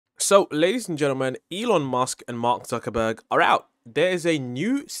So, ladies and gentlemen, Elon Musk and Mark Zuckerberg are out. There is a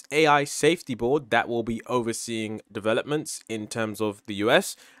new AI safety board that will be overseeing developments in terms of the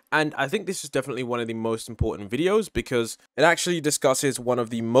US. And I think this is definitely one of the most important videos because it actually discusses one of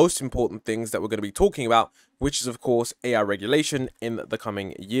the most important things that we're going to be talking about, which is, of course, AI regulation in the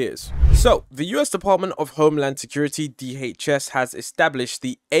coming years. So, the US Department of Homeland Security, DHS, has established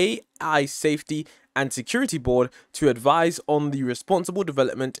the AI Safety and Security Board to advise on the responsible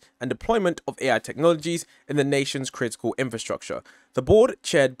development and deployment of AI technologies in the nation's critical infrastructure. The board,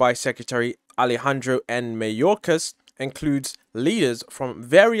 chaired by Secretary Alejandro N. Mayorkas, includes leaders from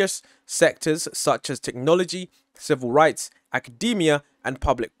various sectors such as technology, civil rights, academia, and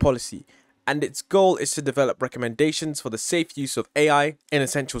public policy. And its goal is to develop recommendations for the safe use of AI in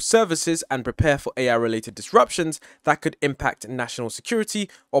essential services and prepare for AI-related disruptions that could impact national security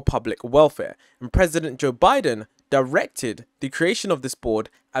or public welfare. And President Joe Biden directed the creation of this board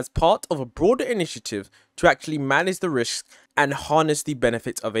as part of a broader initiative to actually manage the risks and harness the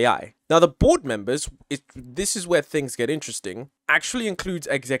benefits of AI. Now, the board members, this is where things get interesting, actually includes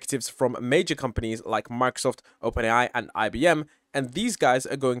executives from major companies like Microsoft, OpenAI, and IBM, and these guys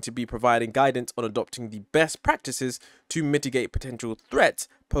are going to be providing guidance on adopting the best practices to mitigate potential threats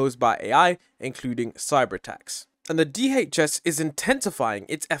posed by AI, including cyber attacks. And the DHS is intensifying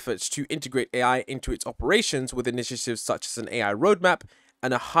its efforts to integrate AI into its operations with initiatives such as an AI roadmap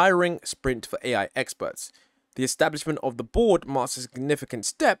and a hiring sprint for AI experts. The establishment of the board marks a significant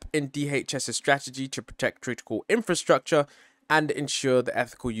step in DHS's strategy to protect critical infrastructure and ensure the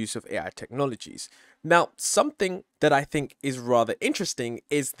ethical use of AI technologies. Now, something that I think is rather interesting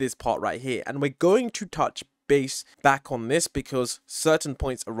is this part right here, and we're going to touch base back on this because certain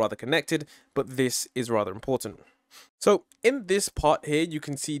points are rather connected, but this is rather important. So in this part here, you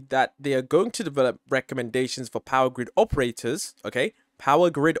can see that they are going to develop recommendations for power grid operators, okay?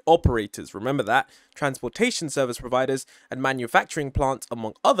 Power grid operators, remember that, transportation service providers, and manufacturing plants,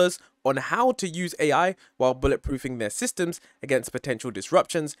 among others, on how to use AI while bulletproofing their systems against potential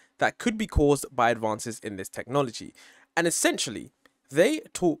disruptions that could be caused by advances in this technology. And essentially, they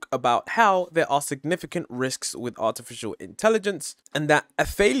talk about how there are significant risks with artificial intelligence and that a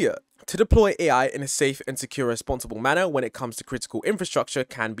failure to deploy AI in a safe and secure responsible manner when it comes to critical infrastructure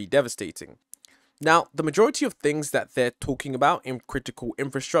can be devastating. Now, the majority of things that they're talking about in critical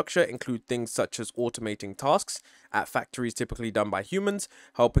infrastructure include things such as automating tasks at factories typically done by humans,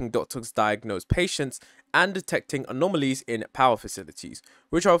 helping doctors diagnose patients, and detecting anomalies in power facilities,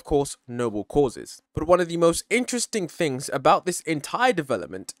 which are of course noble causes. But one of the most interesting things about this entire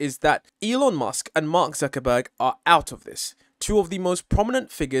development is that Elon Musk and Mark Zuckerberg are out of this. Two of the most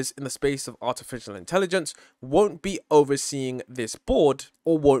prominent figures in the space of artificial intelligence won't be overseeing this board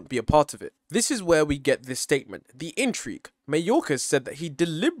or won't be a part of it. This is where we get this statement. The intrigue. Mayorkas said that he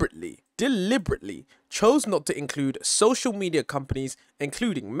deliberately chose not to include social media companies,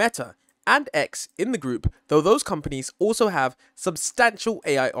 including Meta and X, in the group, though those companies also have substantial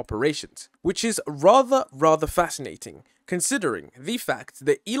AI operations, which is rather fascinating, considering the fact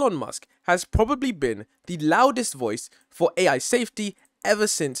that Elon Musk has probably been the loudest voice for AI safety ever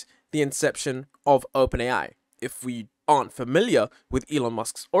since the inception of OpenAI. If we aren't familiar with Elon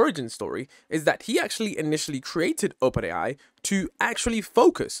Musk's origin story, is that he actually initially created OpenAI to actually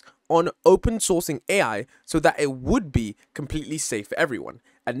focus on open sourcing AI so that it would be completely safe for everyone.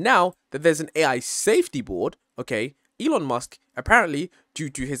 And now that there's an AI safety board, okay, Elon Musk, apparently, due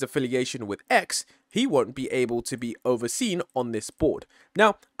to his affiliation with X, he won't be able to be overseen on this board.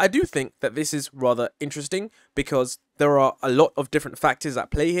 Now, I do think that this is rather interesting because there are a lot of different factors at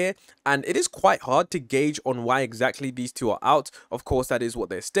play here, and it is quite hard to gauge on why exactly these two are out. Of course, that is what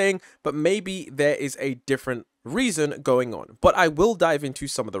they're saying, but maybe there is a different reason going on. But I will dive into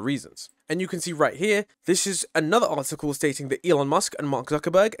some of the reasons. And you can see right here, this is another article stating that Elon Musk and Mark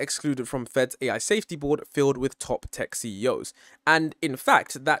Zuckerberg excluded from Fed's AI safety board filled with top tech CEOs. And in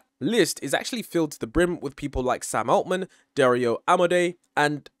fact, that list is actually filled to the brim with people like Sam Altman, Dario Amodei,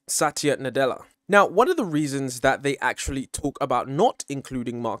 and Satya Nadella. Now, one of the reasons that they actually talk about not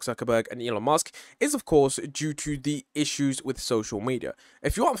including Mark Zuckerberg and Elon Musk is, of course, due to the issues with social media.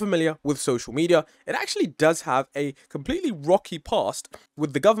 If you aren't familiar with social media, it actually does have a completely rocky past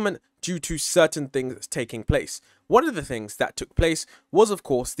with the government due to certain things taking place. One of the things that took place was, of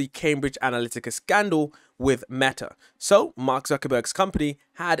course, the Cambridge Analytica scandal with Meta. So, Mark Zuckerberg's company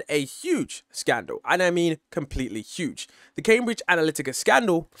had a huge scandal, and I mean completely huge. The Cambridge Analytica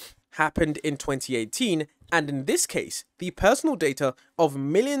scandal happened in 2018, and in this case, the personal data of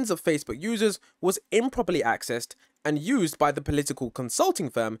millions of Facebook users was improperly accessed and used by the political consulting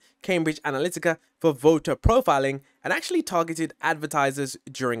firm Cambridge Analytica for voter profiling and actually targeted advertisers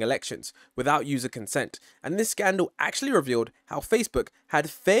during elections without user consent. And this scandal actually revealed how Facebook had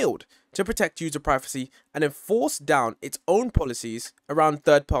failed to protect user privacy and enforce down its own policies around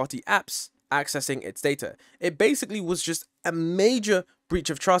third-party apps accessing its data. It basically was just a major breach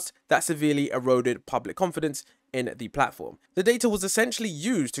of trust that severely eroded public confidence in the platform. The data was essentially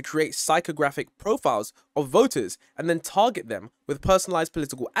used to create psychographic profiles of voters and then target them with personalized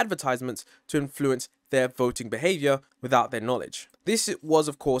political advertisements to influence their voting behavior without their knowledge. This was,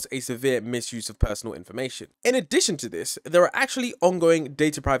 of course, a severe misuse of personal information. In addition to this, there are actually ongoing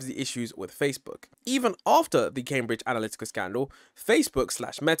data privacy issues with Facebook. Even after the Cambridge Analytica scandal,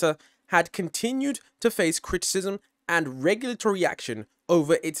 Facebook/Meta had continued to face criticism and regulatory action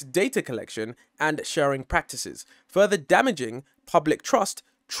over its data collection and sharing practices, further damaging public trust,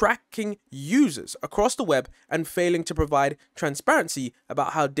 tracking users across the web, and failing to provide transparency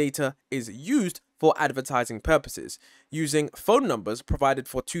about how data is used for advertising purposes. Using phone numbers provided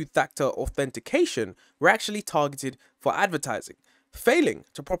for two-factor authentication were actually targeted for advertising, failing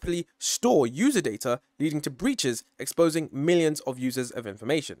to properly store user data, leading to breaches exposing millions of users of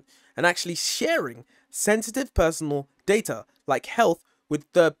information, and actually sharing sensitive personal data like health with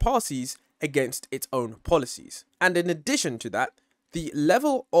third parties against its own policies. And in addition to that, the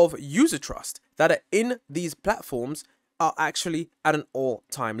level of user trust that are in these platforms are actually at an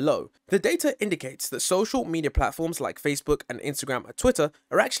all-time low. The data indicates that social media platforms like Facebook and Instagram and Twitter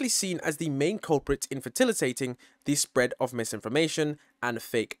are actually seen as the main culprits in facilitating the spread of misinformation and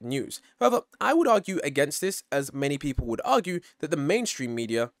fake news. However, I would argue against this, as many people would argue that the mainstream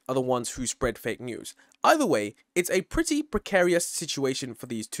media are the ones who spread fake news. Either way, it's a pretty precarious situation for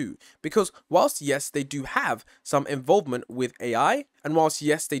these two, because whilst yes, they do have some involvement with AI, and whilst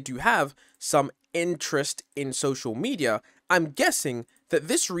yes, they do have some interest in social media, I'm guessing that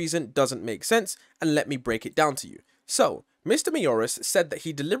this reason doesn't make sense, and let me break it down to you. So, Mr. Mayoris said that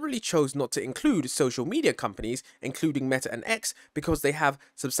he deliberately chose not to include social media companies, including Meta and X, because they have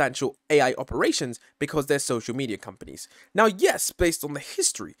substantial AI operations because they're social media companies. Now, yes, based on the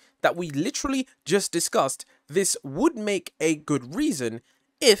history that we literally just discussed, this would make a good reason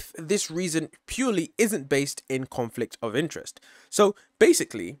if this reason purely isn't based in conflict of interest. So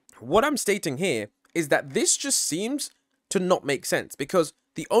basically, what I'm stating here is that this just seems to not make sense, because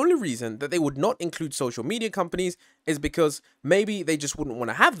the only reason that they would not include social media companies is because maybe they just wouldn't want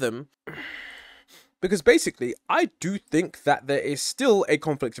to have them. Because basically, I do think that there is still a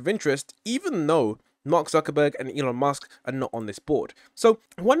conflict of interest, even though Mark Zuckerberg and Elon Musk are not on this board. So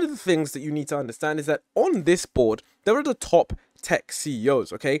one of the things that you need to understand is that on this board, there are the top tech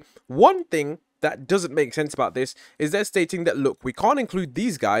CEOs, okay? One thing that doesn't make sense about this is they're stating that, look, we can't include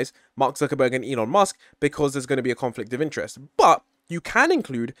these guys, Mark Zuckerberg and Elon Musk, because there's going to be a conflict of interest. But you can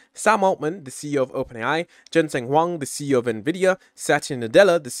include Sam Altman, the CEO of OpenAI, Jensen Huang, the CEO of NVIDIA, Satya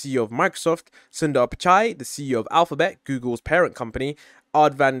Nadella, the CEO of Microsoft, Sundar Pichai, the CEO of Alphabet, Google's parent company,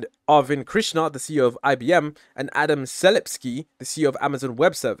 Arvind Krishna, the CEO of IBM, and Adam Selipsky, the CEO of Amazon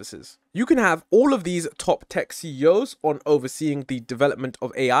Web Services. You can have all of these top tech CEOs on overseeing the development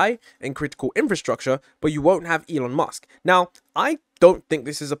of AI and critical infrastructure, but you won't have Elon Musk. Now, I don't think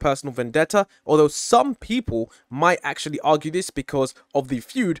this is a personal vendetta, although some people might actually argue this because of the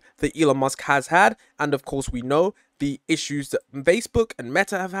feud that Elon Musk has had, and of course we know the issues that Facebook and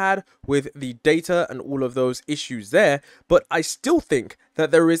Meta have had with the data and all of those issues there, but I still think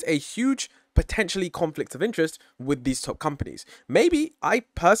that there is a huge potentially conflict of interest with these top companies. Maybe I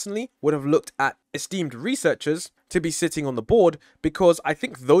personally would have looked at esteemed researchers to be sitting on the board, because I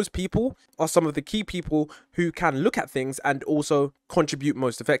think those people are some of the key people who can look at things and also contribute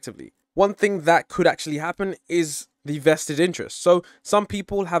most effectively. One thing that could actually happen is the vested interest. So some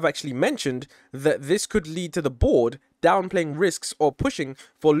people have actually mentioned that this could lead to the board downplaying risks or pushing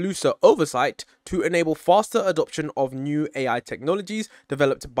for looser oversight to enable faster adoption of new AI technologies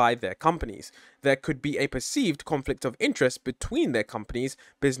developed by their companies. There could be a perceived conflict of interest between their company's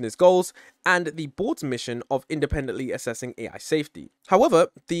business goals and the board's mission of independently assessing AI safety. However,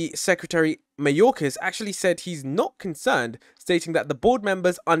 the Secretary Mayorkas actually said he's not concerned, stating that the board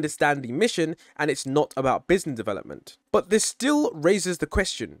members understand the mission and it's not about business development. But this still raises the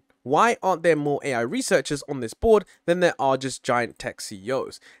question, why aren't there more AI researchers on this board than there are just giant tech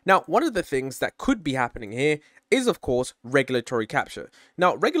CEOs? Now, one of the things that could be happening here is, of course, regulatory capture.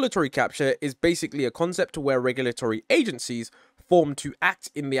 Now, regulatory capture is basically a concept where regulatory agencies form to act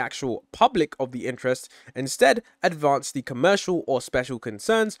in the actual public of the interest, instead advance the commercial or special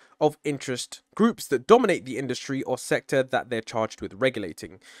concerns of interest groups that dominate the industry or sector that they're charged with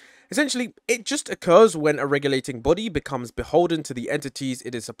regulating. Essentially, it just occurs when a regulating body becomes beholden to the entities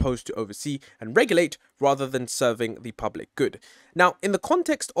it is supposed to oversee and regulate rather than serving the public good. Now, in the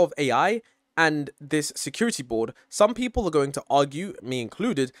context of AI, and this security board, some people are going to argue, me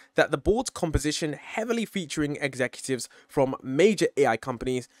included, that the board's composition heavily featuring executives from major AI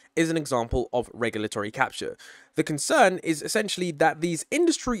companies is an example of regulatory capture. The concern is essentially that these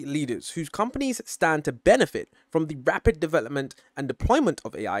industry leaders whose companies stand to benefit from the rapid development and deployment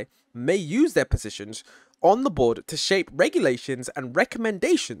of AI may use their positions on the board to shape regulations and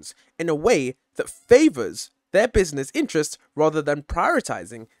recommendations in a way that favors their business interests rather than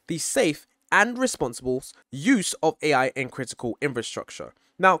prioritizing the safe and responsible use of AI in critical infrastructure.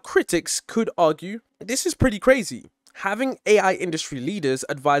 Now, critics could argue this is pretty crazy. Having AI industry leaders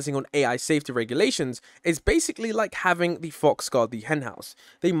advising on AI safety regulations is basically like having the fox guard the henhouse.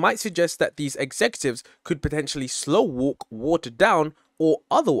 They might suggest that these executives could potentially slow walk, water down, or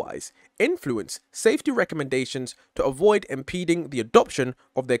otherwise influence safety recommendations to avoid impeding the adoption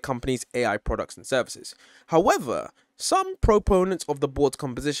of their company's AI products and services. However, some proponents of the board's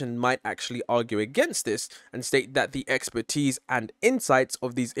composition might actually argue against this and state that the expertise and insights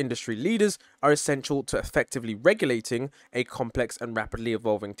of these industry leaders are essential to effectively regulating a complex and rapidly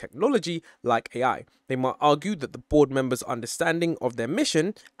evolving technology like AI. They might argue that the board members' understanding of their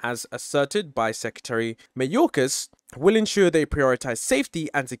mission, as asserted by Secretary Mayorkas, will ensure they prioritize safety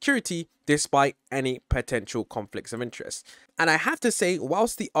and security despite any potential conflicts of interest. And I have to say,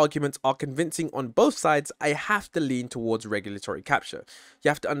 whilst the arguments are convincing on both sides, I have to lean towards regulatory capture. You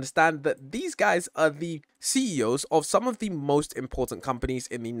have to understand that these guys are the CEOs of some of the most important companies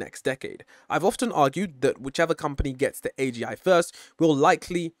in the next decade. I've often argued that whichever company gets the AGI first will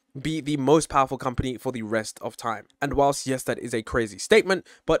likely be the most powerful company for the rest of time. And whilst yes, that is a crazy statement,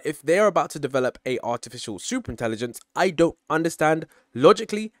 but if they're about to develop a artificial superintelligence, I don't understand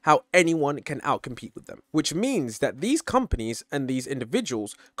logically how anyone can outcompete with them. Which means that these companies and these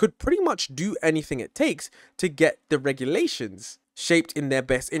individuals could pretty much do anything it takes to get the regulations shaped in their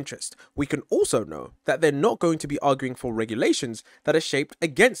best interest. We can also know that they're not going to be arguing for regulations that are shaped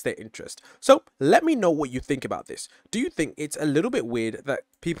against their interest. So let me know what you think about this. Do you think it's a little bit weird that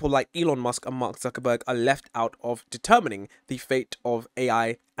people like Elon Musk and Mark Zuckerberg are left out of determining the fate of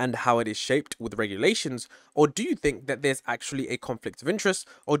AI and how it is shaped with regulations? Or do you think that there's actually a conflict of interest?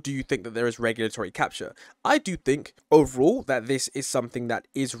 Or do you think that there is regulatory capture? I do think overall that this is something that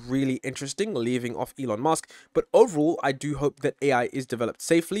is really interesting, leaving off Elon Musk. But overall, I do hope that AI is developed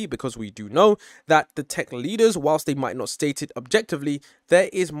safely, because we do know that the tech leaders, whilst they might not state it objectively, there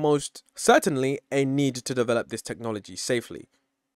is most certainly a need to develop this technology safely.